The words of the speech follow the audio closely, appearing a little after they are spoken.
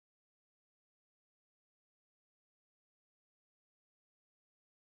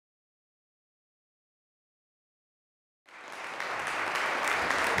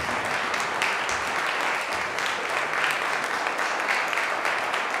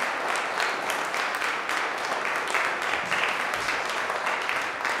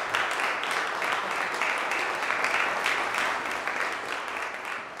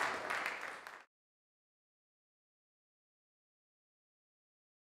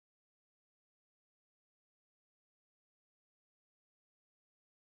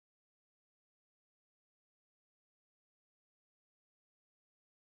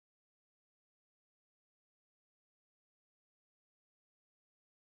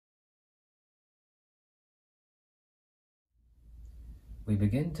We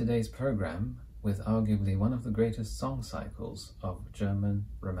begin today's program with arguably one of the greatest song cycles of German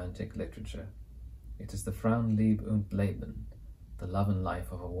Romantic literature. It is the Frauenlieb und Leben, The Love and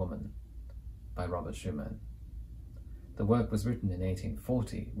Life of a Woman, by Robert Schumann. The work was written in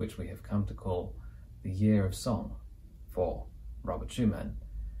 1840, which we have come to call the Year of Song for Robert Schumann,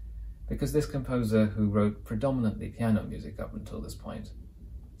 because this composer, who wrote predominantly piano music up until this point,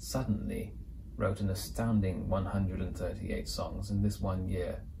 suddenly wrote an astounding 138 songs in this 1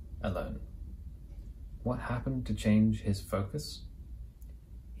 year alone. What happened to change his focus?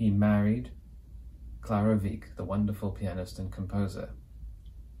 He married Clara Wieck, the wonderful pianist and composer.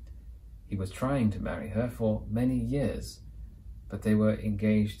 He was trying to marry her for many years, but they were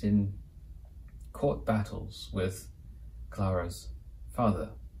engaged in court battles with Clara's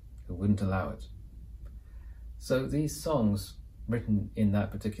father, who wouldn't allow it. So these songs, written in that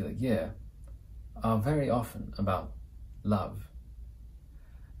particular year, are very often about love.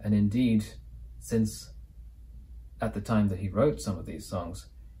 And indeed, since at the time that he wrote some of these songs,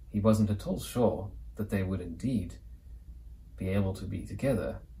 he wasn't at all sure that they would indeed be able to be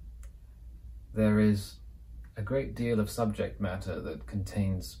together, there is a great deal of subject matter that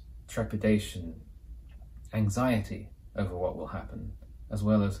contains trepidation, anxiety over what will happen, as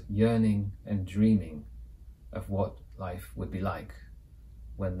well as yearning and dreaming of what life would be like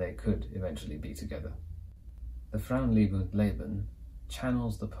when they could eventually be together. The Frauenlieb und Leben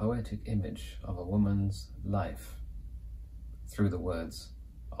channels the poetic image of a woman's life through the words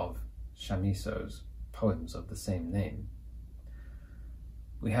of Chamisso's poems of the same name.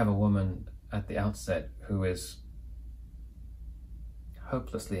 We have a woman at the outset who is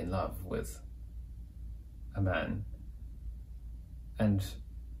hopelessly in love with a man, and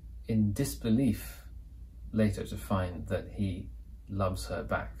in disbelief later to find that he loves her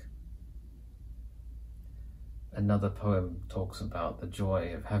back. Another poem talks about the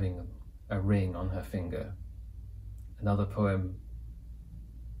joy of having a ring on her finger. Another poem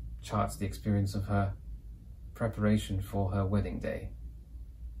charts the experience of her preparation for her wedding day.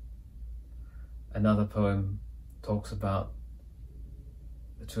 Another poem talks about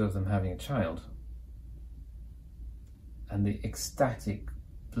the two of them having a child and the ecstatic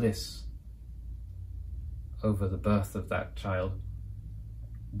bliss over the birth of that child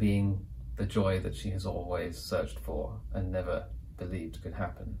being the joy that she has always searched for and never believed could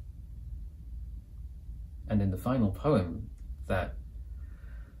happen. And in the final poem that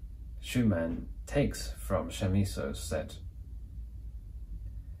Schumann takes from Chamisso's set,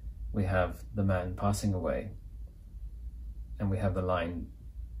 we have the man passing away, and we have the line,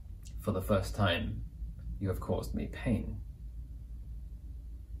 "For the first time, you have caused me pain."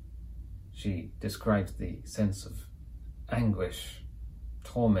 She describes the sense of anguish,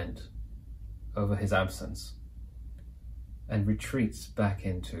 torment over his absence, and retreats back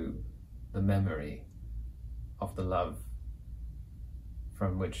into the memory of the love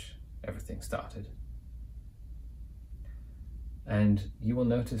from which everything started. And you will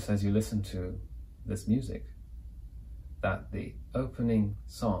notice as you listen to this music that the opening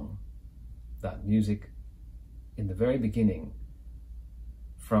song, that music in the very beginning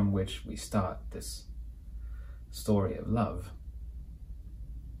from which we start this story of love,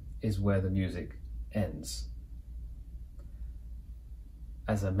 is where the music ends,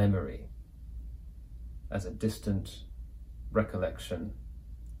 as a memory, as a distant recollection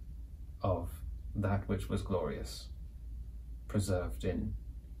of that which was glorious, preserved in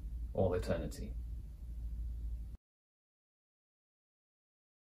all eternity.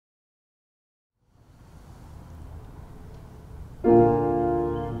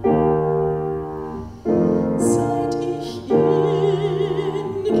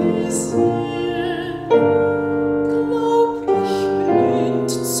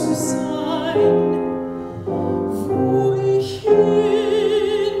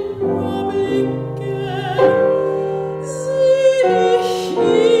 Sieh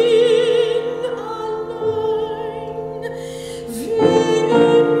ihn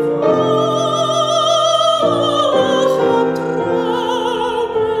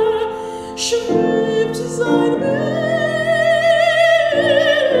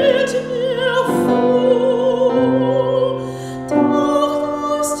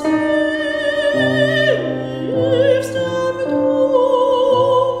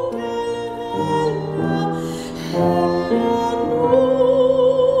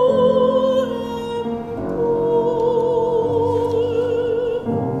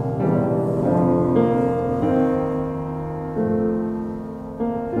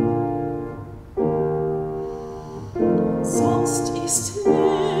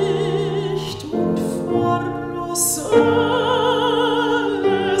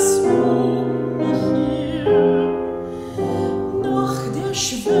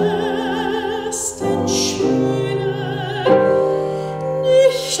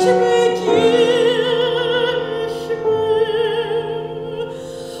Ich bin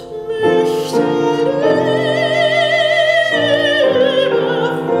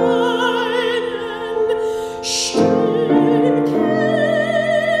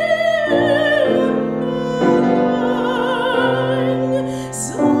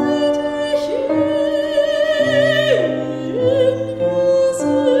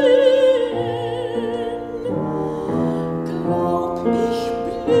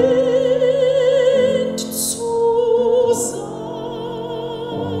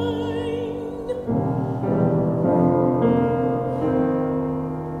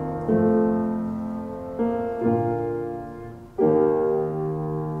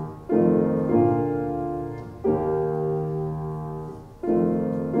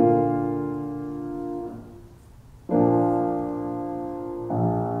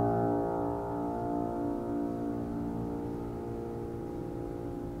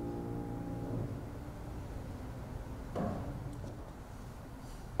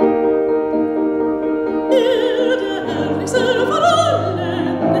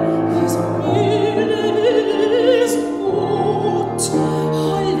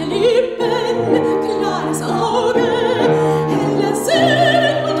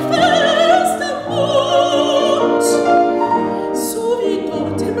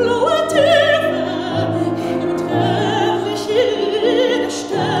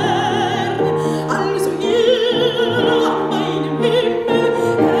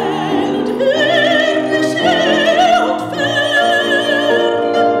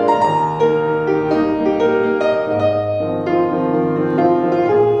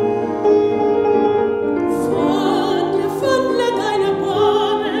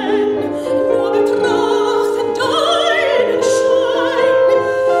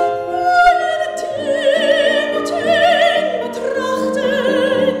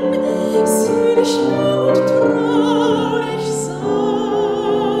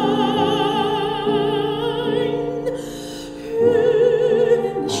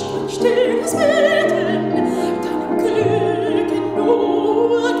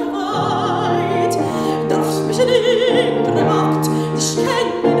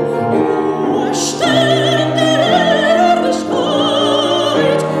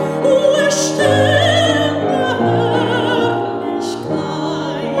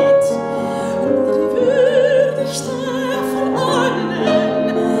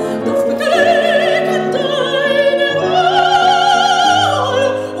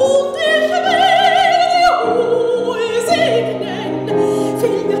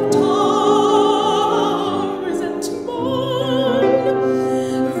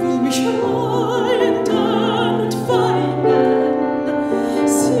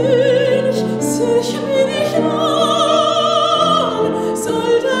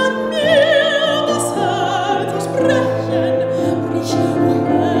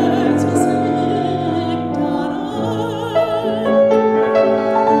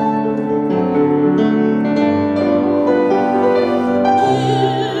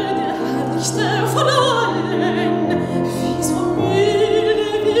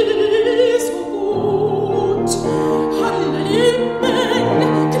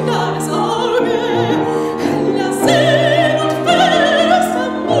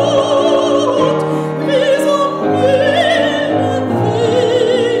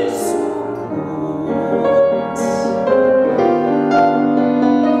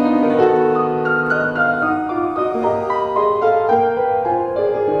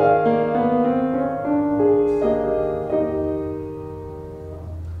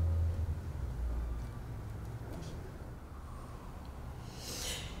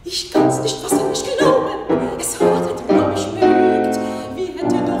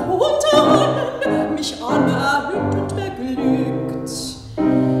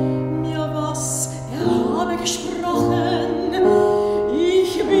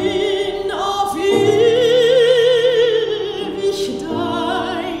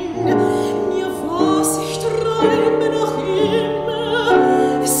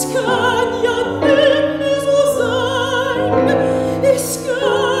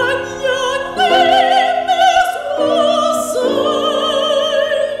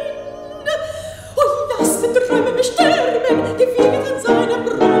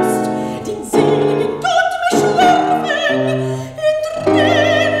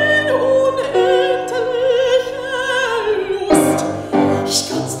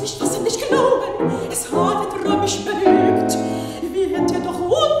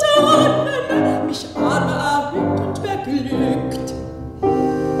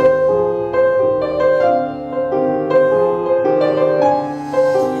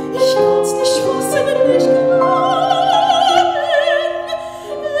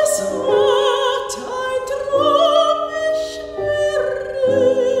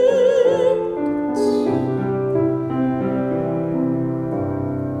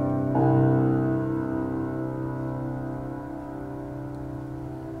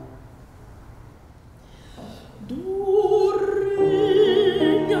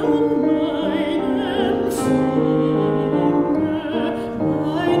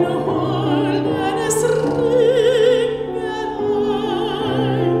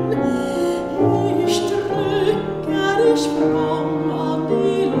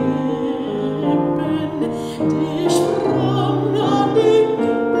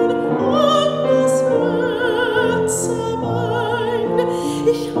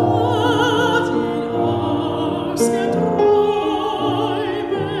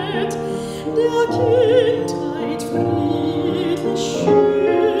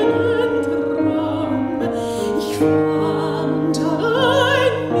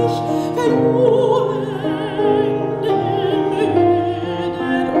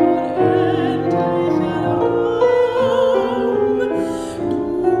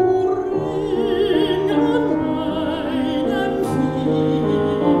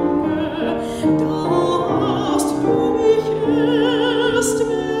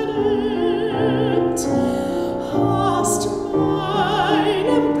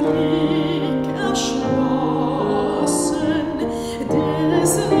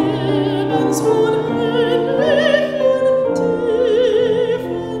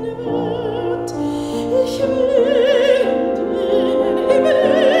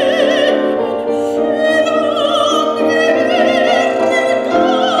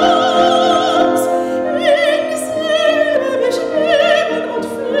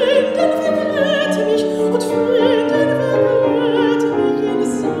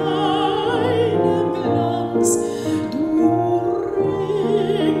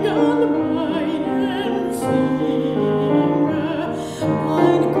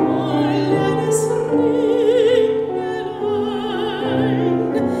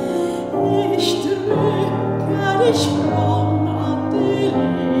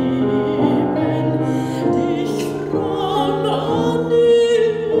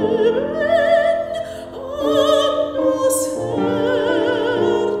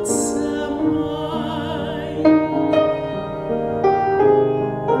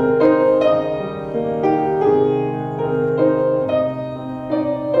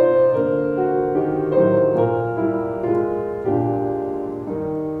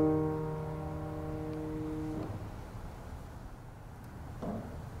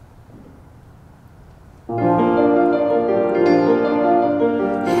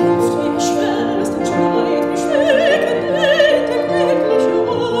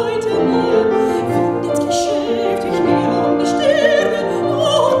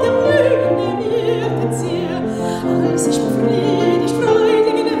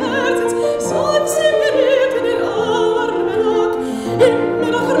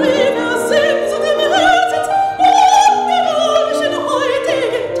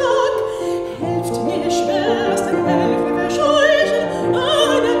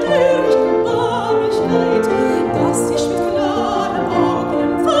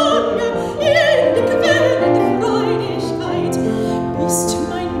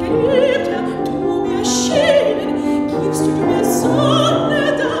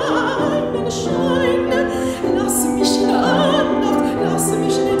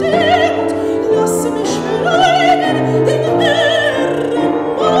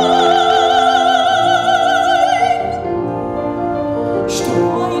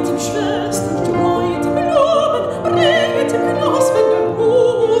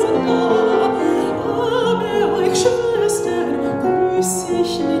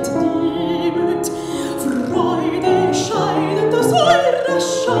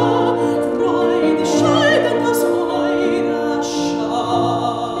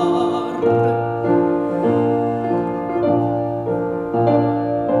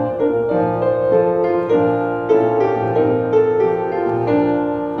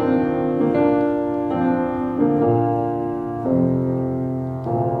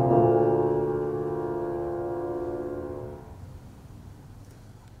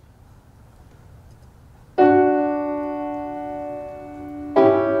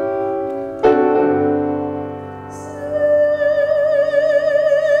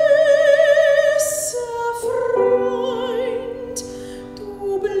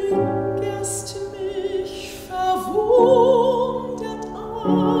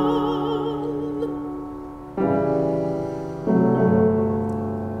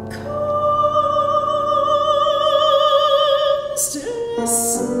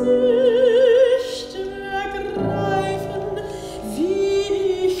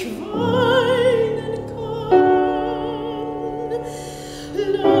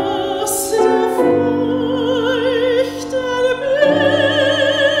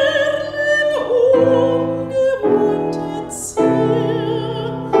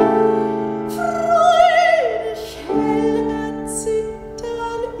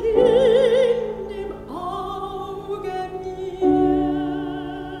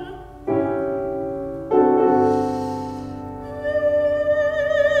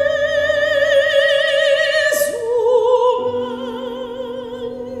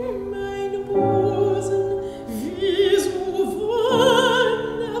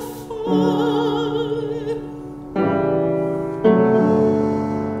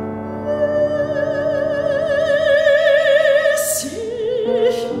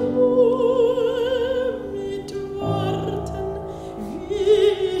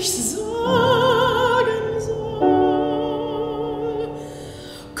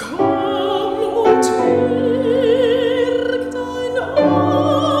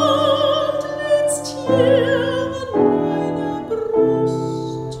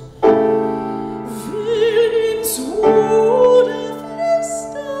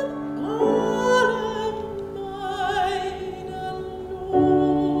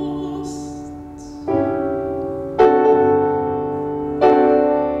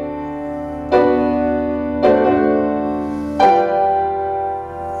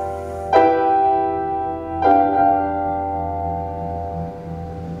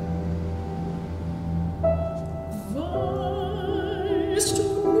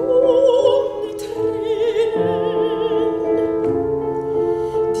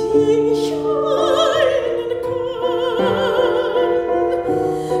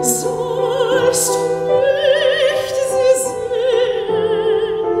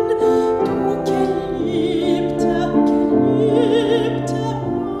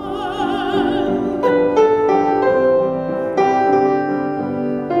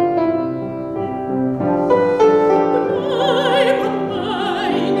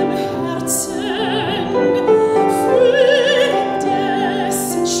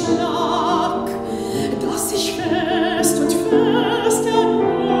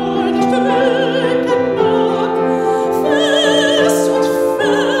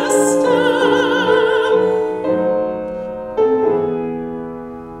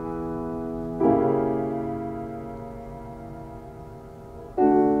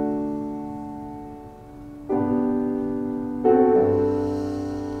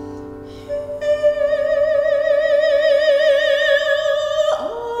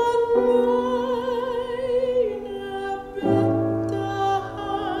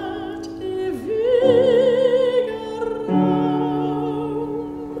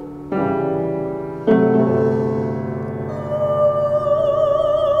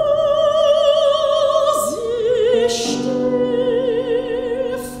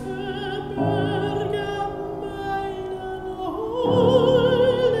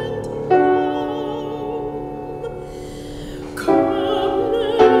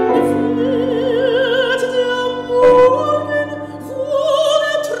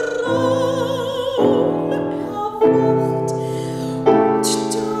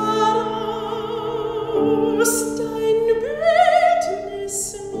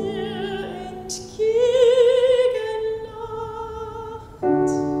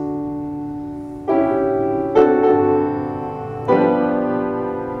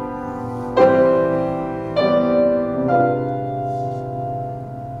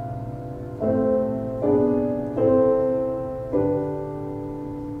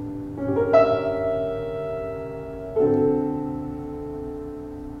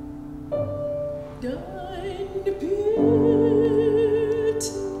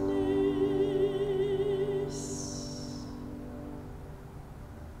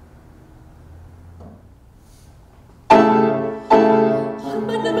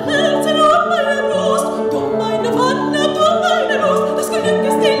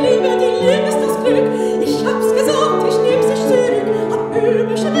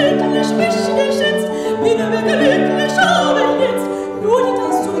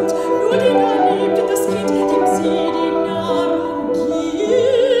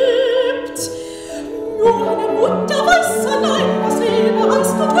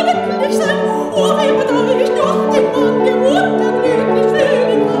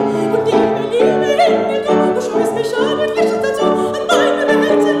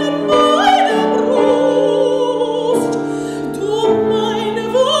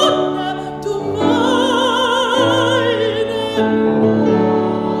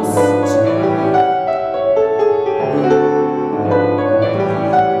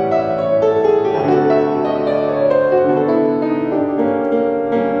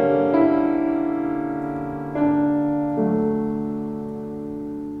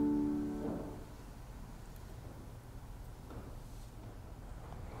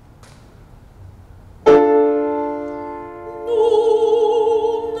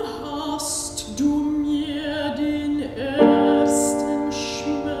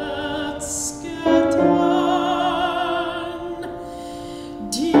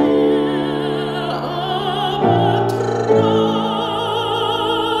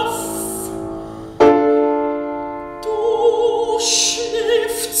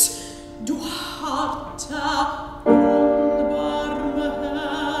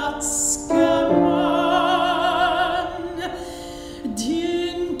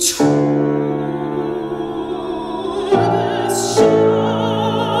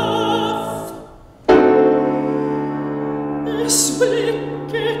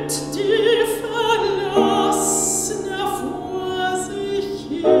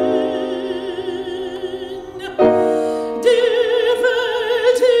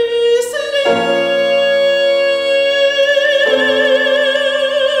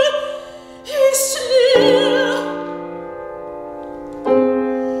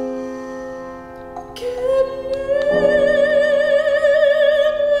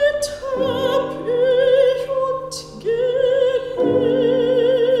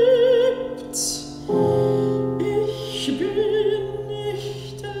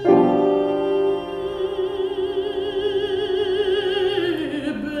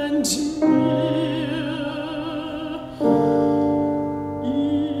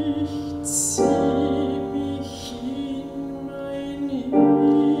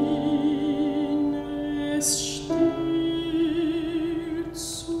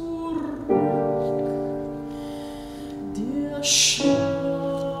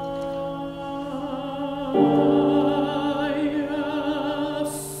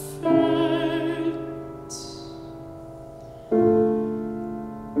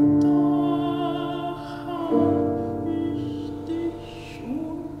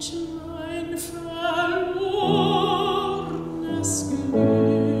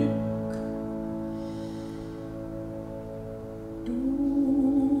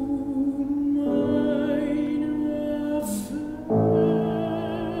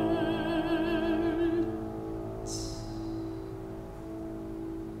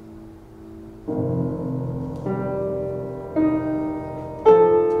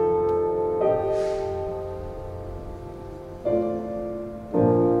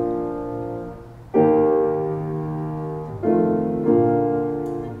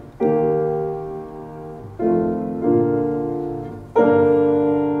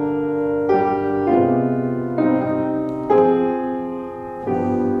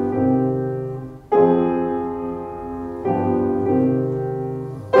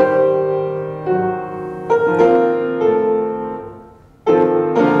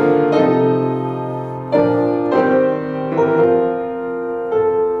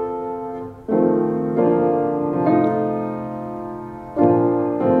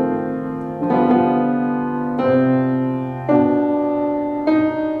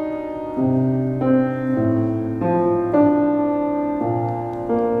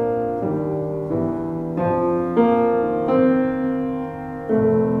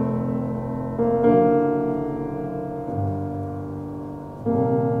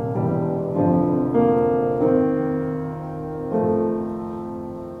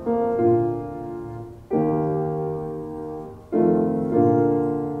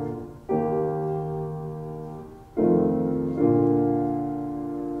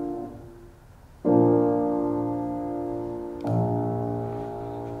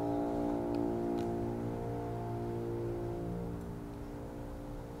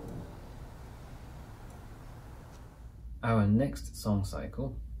Our next song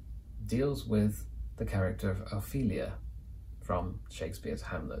cycle deals with the character of Ophelia from Shakespeare's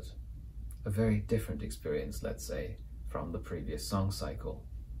Hamlet. A very different experience, let's say, from the previous song cycle.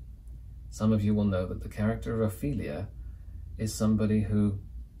 Some of you will know that the character of Ophelia is somebody who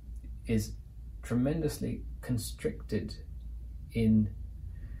is tremendously constricted in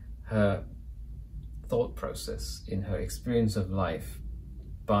her thought process, in her experience of life,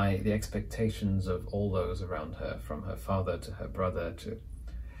 by the expectations of all those around her, from her father to her brother to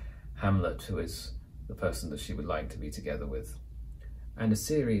Hamlet, who is the person that she would like to be together with, and a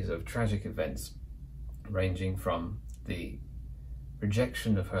series of tragic events ranging from the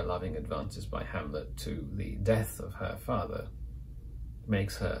rejection of her loving advances by Hamlet to the death of her father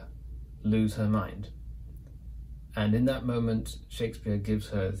makes her lose her mind. And in that moment, Shakespeare gives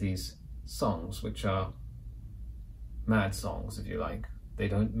her these songs, which are mad songs, if you like. They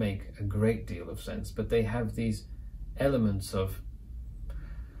don't make a great deal of sense, but they have these elements of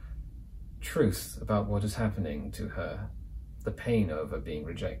truth about what is happening to her, the pain over being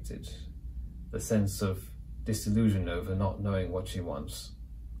rejected, the sense of disillusion over not knowing what she wants,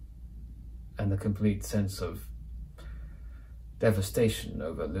 and the complete sense of devastation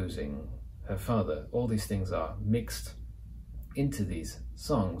over losing her father. All these things are mixed into these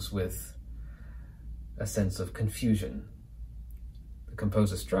songs with a sense of confusion. The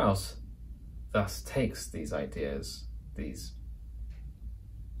composer Strauss thus takes these ideas, these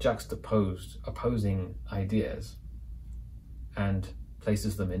juxtaposed, opposing ideas, and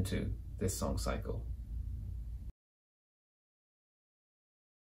places them into this song cycle.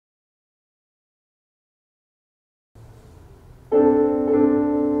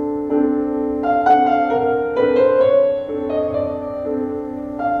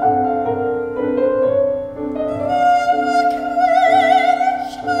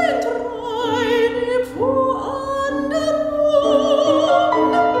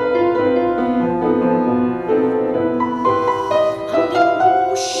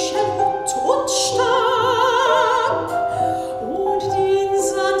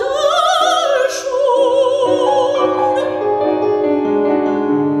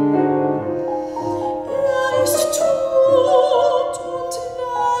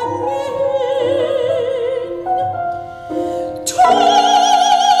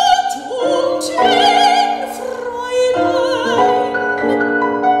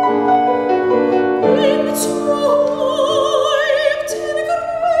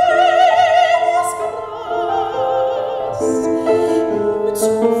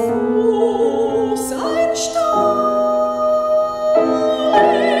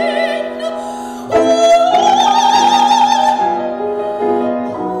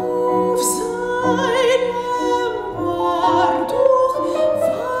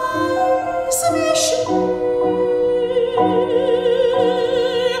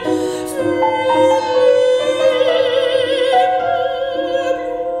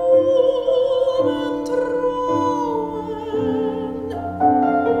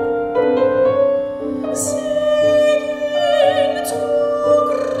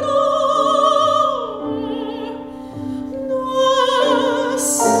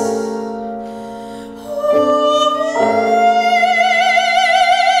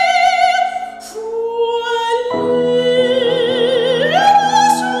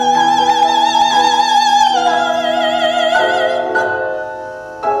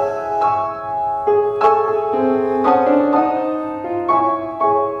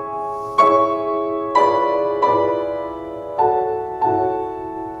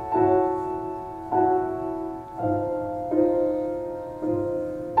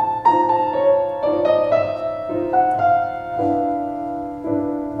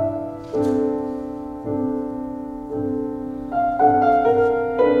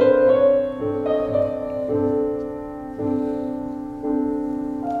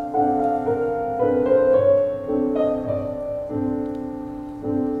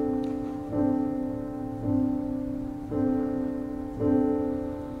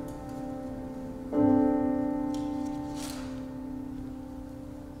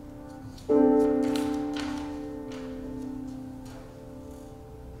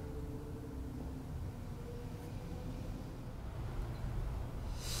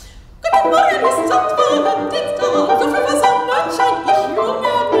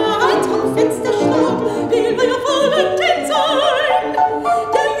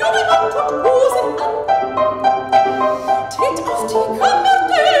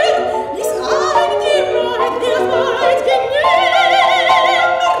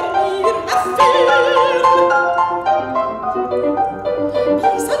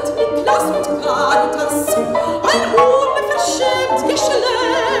 Lass und Caritas, ein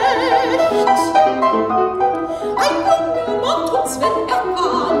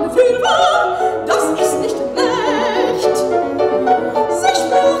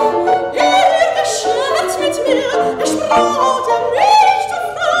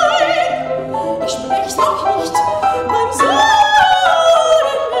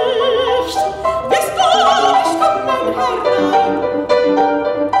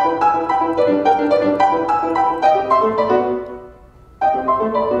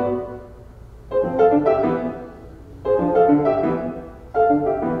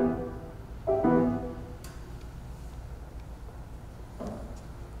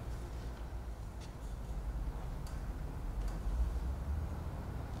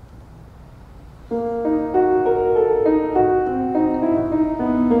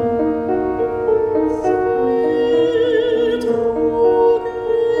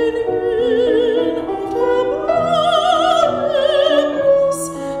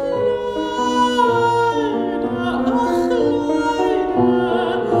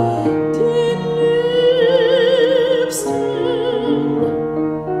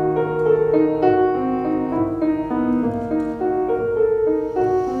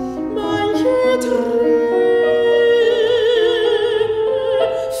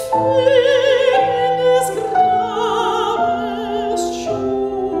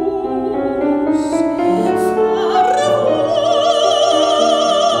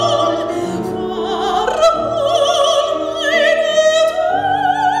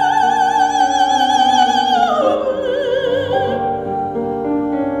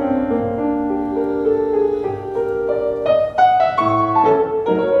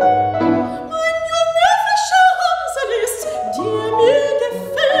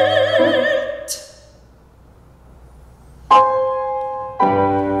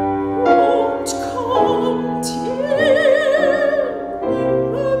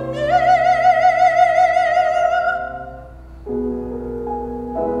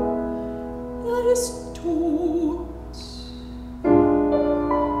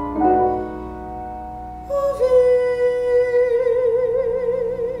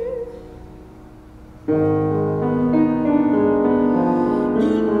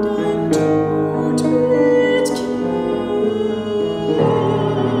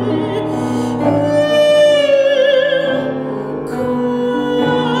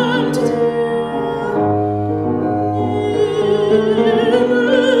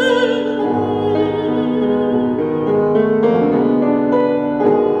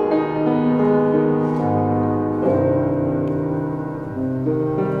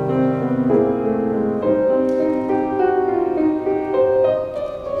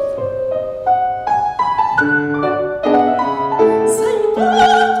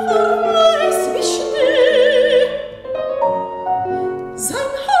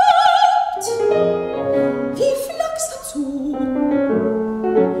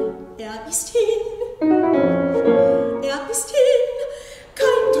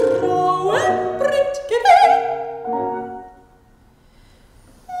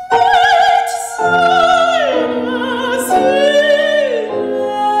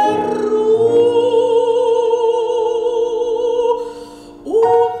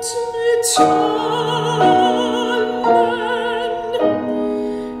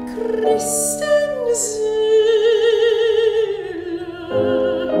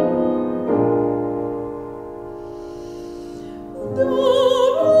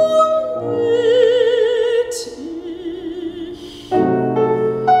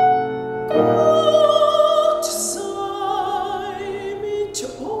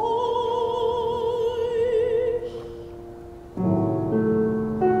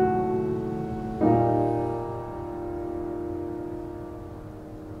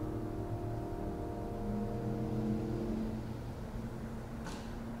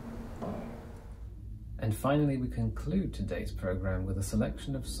And finally, we conclude today's programme with a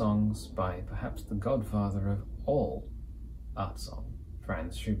selection of songs by perhaps the godfather of all art song,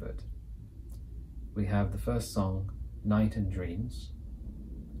 Franz Schubert. We have the first song, Night and Dreams,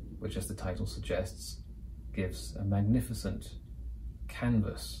 which, as the title suggests, gives a magnificent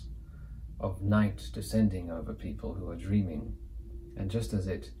canvas of night descending over people who are dreaming. And just as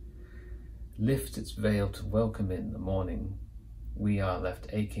it lifts its veil to welcome in the morning, we are left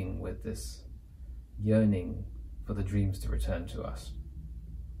aching with this yearning for the dreams to return to us.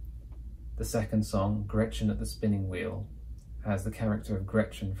 The second song, Gretchen at the Spinning Wheel, has the character of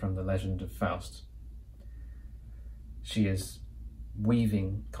Gretchen from the legend of Faust. She is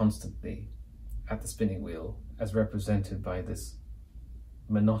weaving constantly at the spinning wheel, as represented by this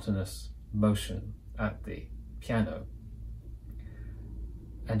monotonous motion at the piano.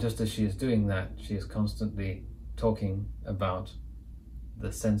 And just as she is doing that, she is constantly talking about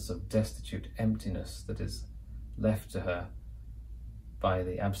the sense of destitute emptiness that is left to her by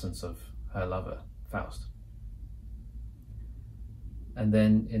the absence of her lover, Faust. And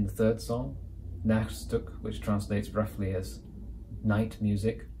then in the third song, Nachtstück, which translates roughly as night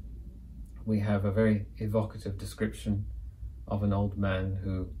music, we have a very evocative description of an old man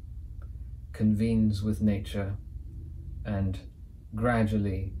who convenes with nature and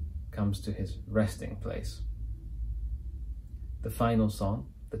gradually comes to his resting place. The final song,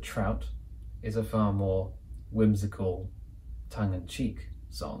 The Trout, is a far more whimsical, tongue-in-cheek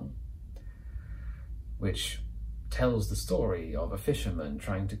song, which tells the story of a fisherman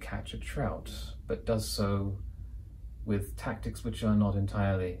trying to catch a trout, but does so with tactics which are not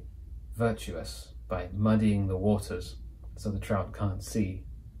entirely virtuous, by muddying the waters so the trout can't see.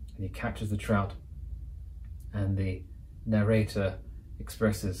 And he catches the trout, and the narrator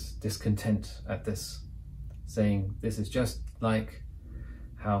expresses discontent at this, saying, "This is just like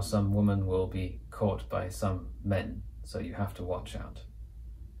how some woman will be caught by some men, so you have to watch out."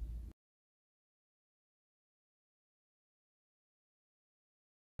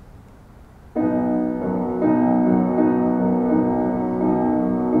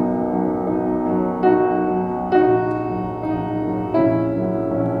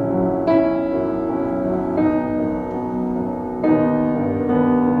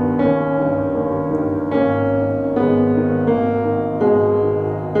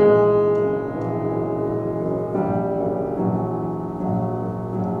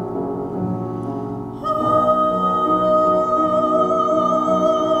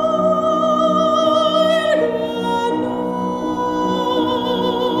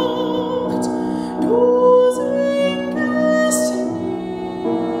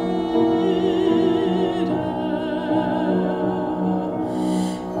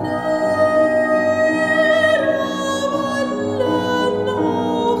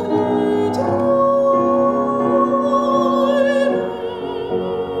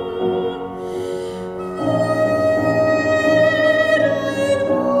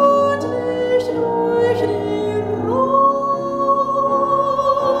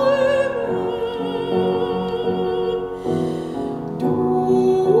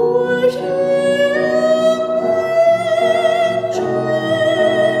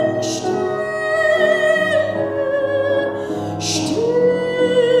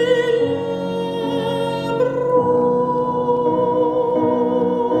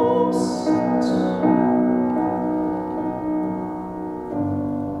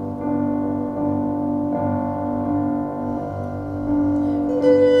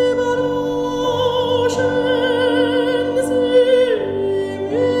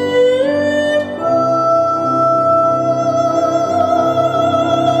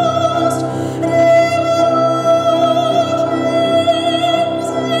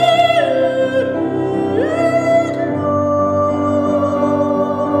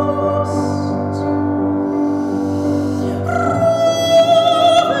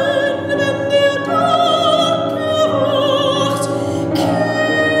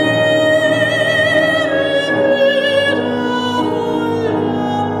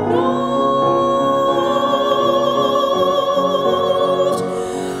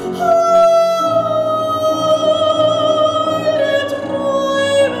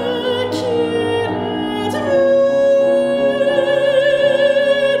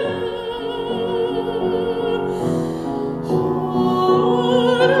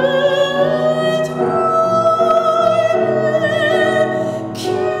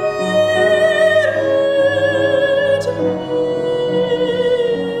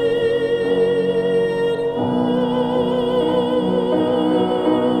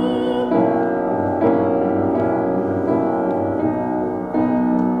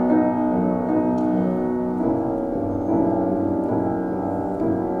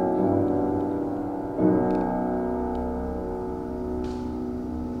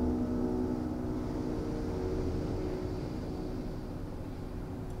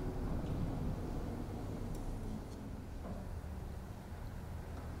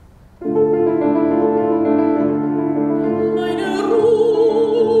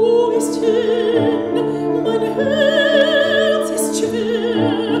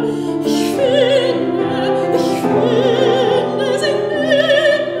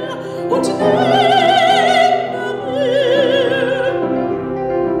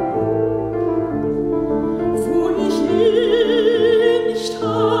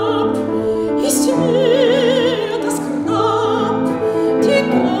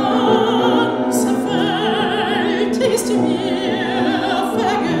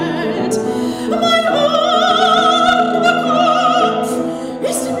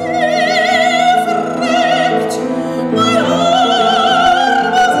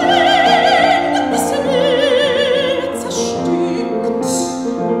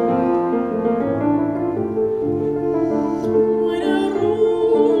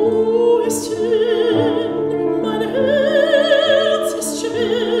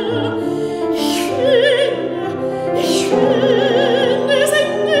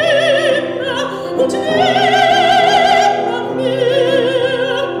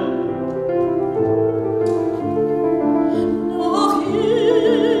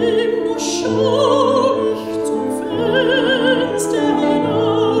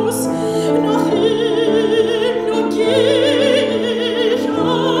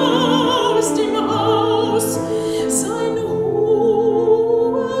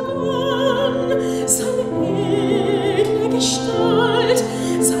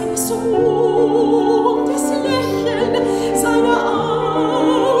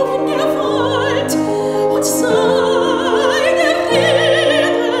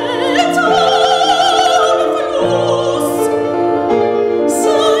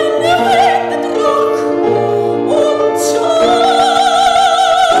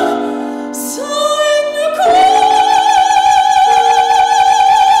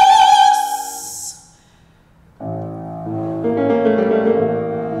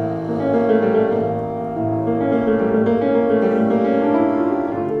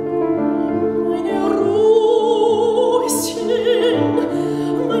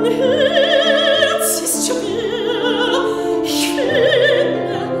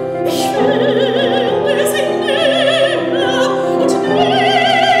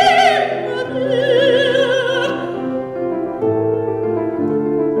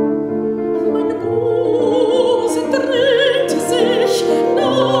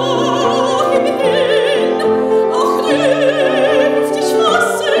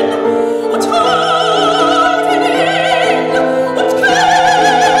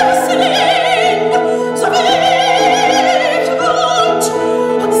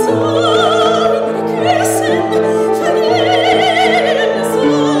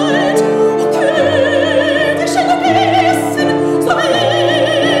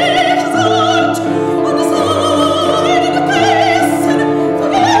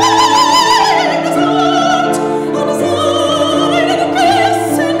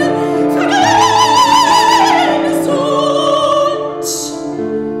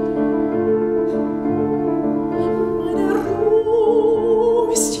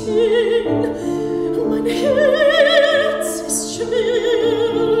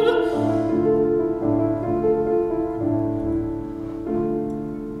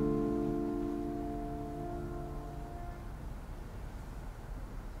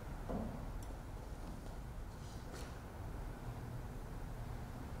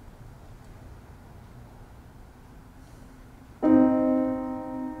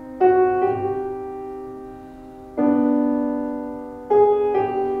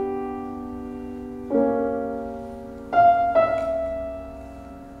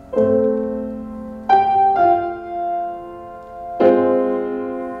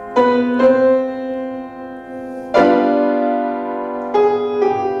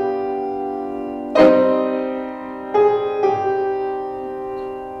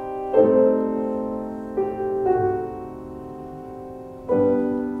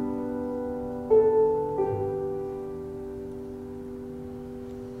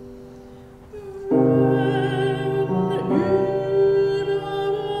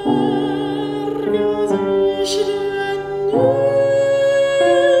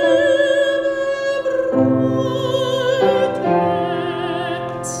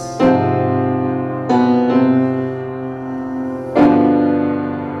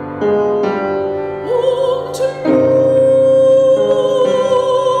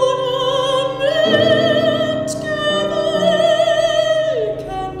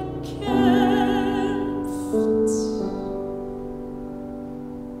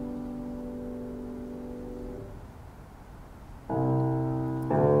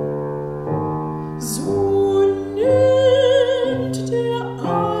 So nimmt der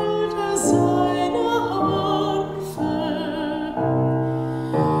Alte seine Harfe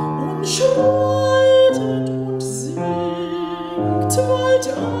und schreitet und singt weit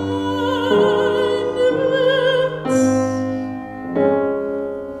ein.